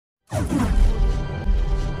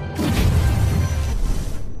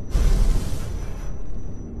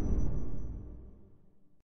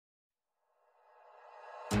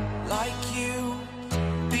Like you,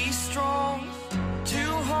 be strong to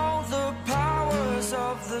hold the powers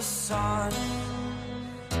of the sun.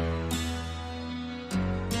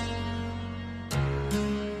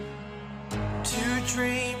 To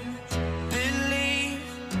dream, believe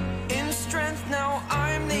in strength. Now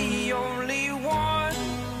I'm the only one,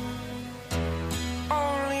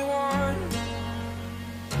 only one.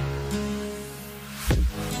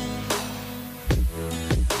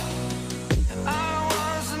 I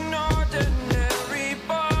was an ordinary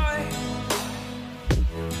boy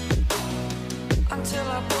until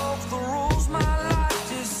I broke the rules. My life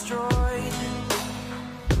destroyed,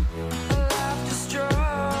 a life destroyed.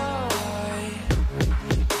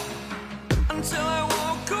 Until I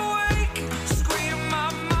walk awake, scream my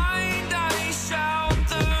mind, I shout,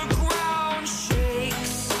 the ground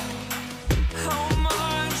shakes. How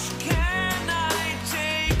much can I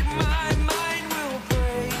take? My mind will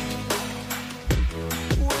break.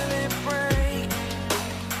 Will it break?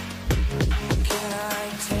 What can I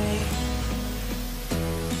take?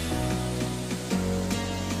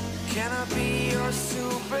 Can I be your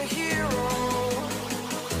superhero?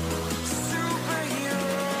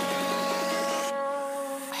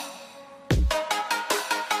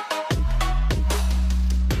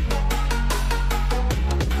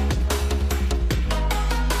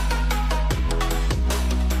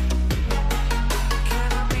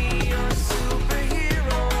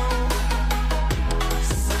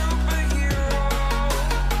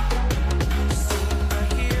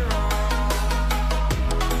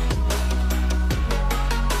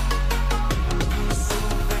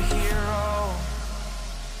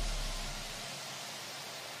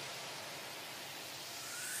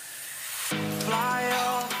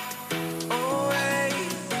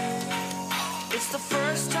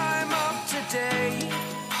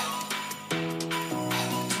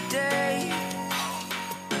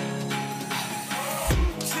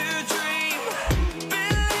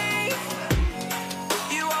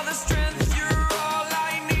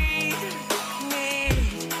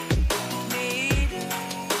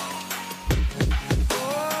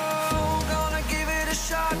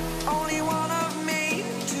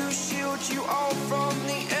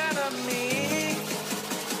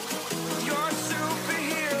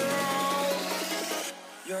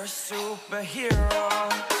 Superhero.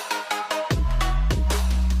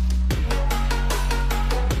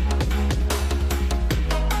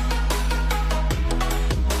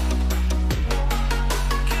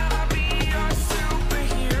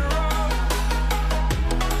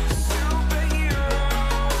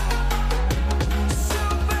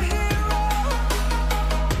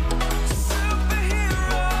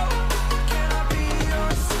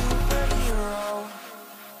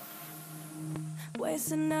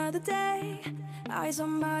 Another day, eyes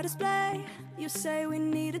on my display. You say we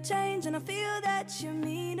need a change, and I feel that you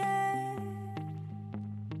mean it.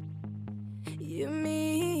 You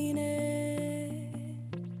mean it.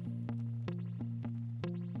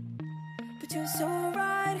 But you're so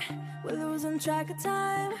right, we're losing track of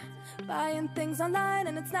time, buying things online,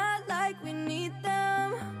 and it's not like we need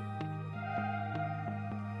them.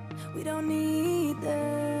 We don't need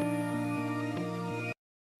them.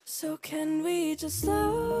 So can we just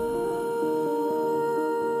slow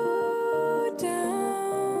down?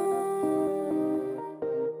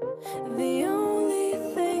 The only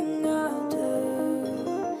thing I'll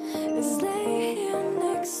do is lay here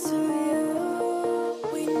next to you.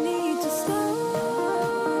 We need to slow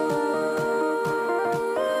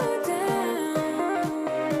down.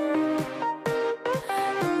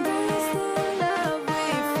 Embrace the love we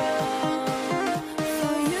found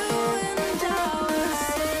for you and our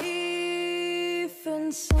safe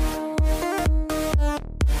and sound.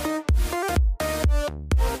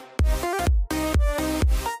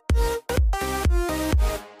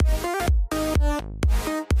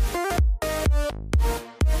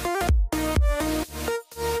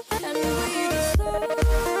 And we just slow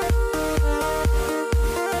down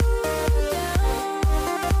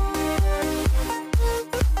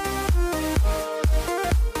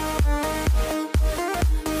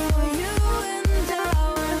for you and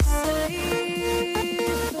our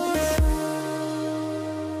safe and sound.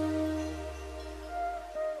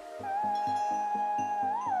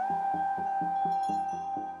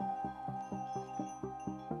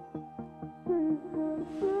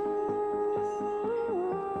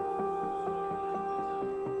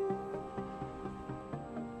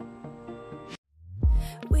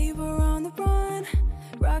 We were on the run,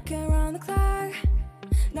 rocking around the clock.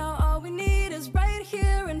 Now all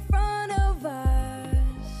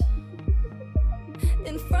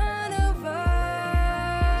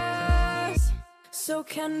So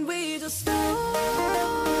can we just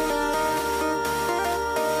stop?